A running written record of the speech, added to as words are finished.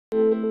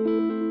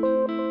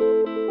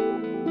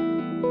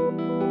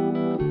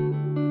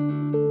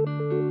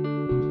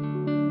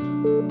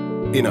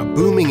In a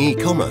booming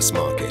e-commerce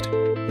market,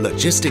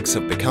 logistics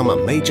have become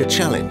a major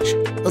challenge,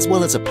 as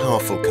well as a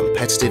powerful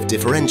competitive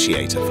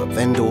differentiator for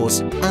vendors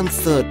and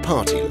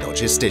third-party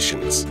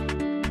logisticians.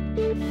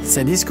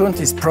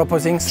 Cdiscount is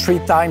proposing 3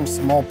 times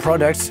more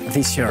products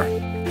this year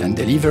and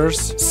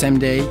delivers same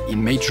day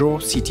in major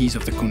cities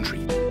of the country.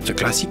 The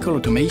classical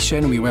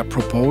automation we were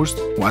proposed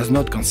was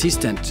not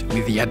consistent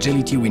with the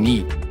agility we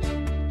need,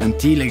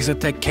 until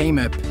Exotec came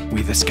up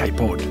with the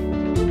Skypod.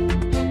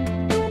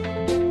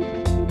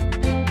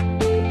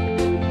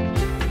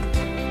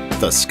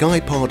 The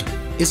Skypod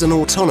is an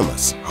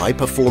autonomous,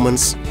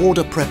 high-performance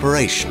order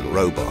preparation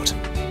robot.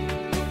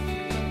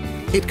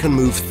 It can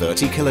move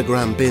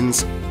 30-kilogram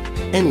bins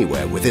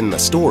anywhere within the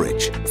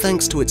storage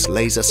thanks to its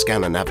laser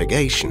scanner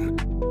navigation.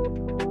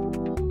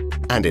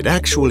 And it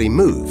actually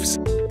moves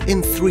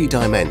in 3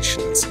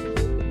 dimensions.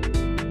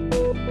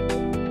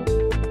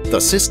 The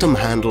system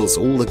handles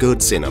all the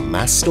goods in a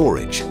mass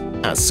storage.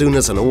 As soon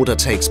as an order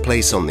takes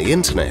place on the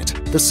internet,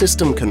 the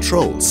system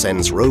control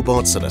sends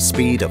robots at a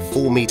speed of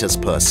 4 meters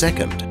per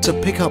second to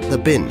pick up the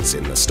bins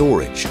in the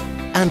storage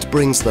and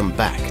brings them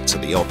back to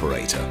the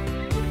operator.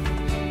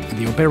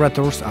 The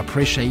operators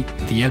appreciate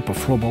the help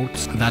of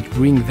robots that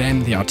bring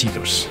them the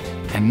articles.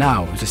 And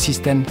now the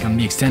system can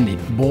be extended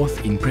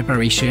both in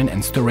preparation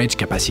and storage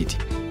capacity.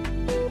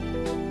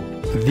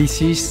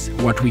 This is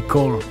what we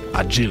call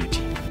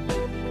agility.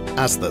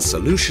 As the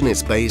solution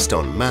is based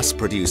on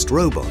mass-produced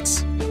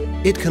robots,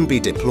 it can be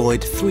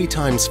deployed 3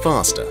 times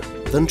faster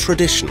than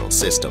traditional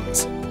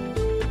systems.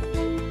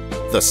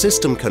 The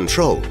system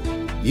control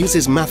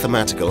uses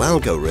mathematical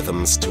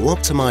algorithms to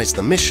optimize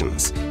the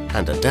missions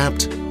and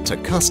adapt to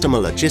customer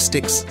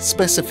logistics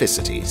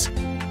specificities.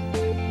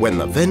 When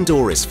the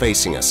vendor is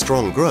facing a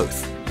strong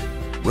growth,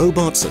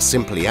 robots are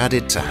simply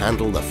added to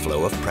handle the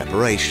flow of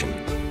preparation,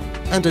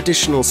 and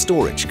additional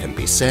storage can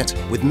be set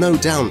with no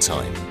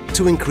downtime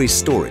to increase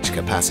storage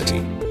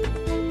capacity.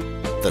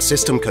 The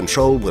system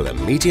control will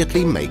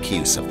immediately make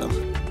use of them.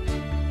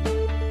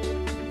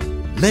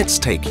 Let's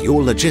take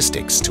your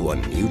logistics to a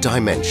new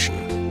dimension.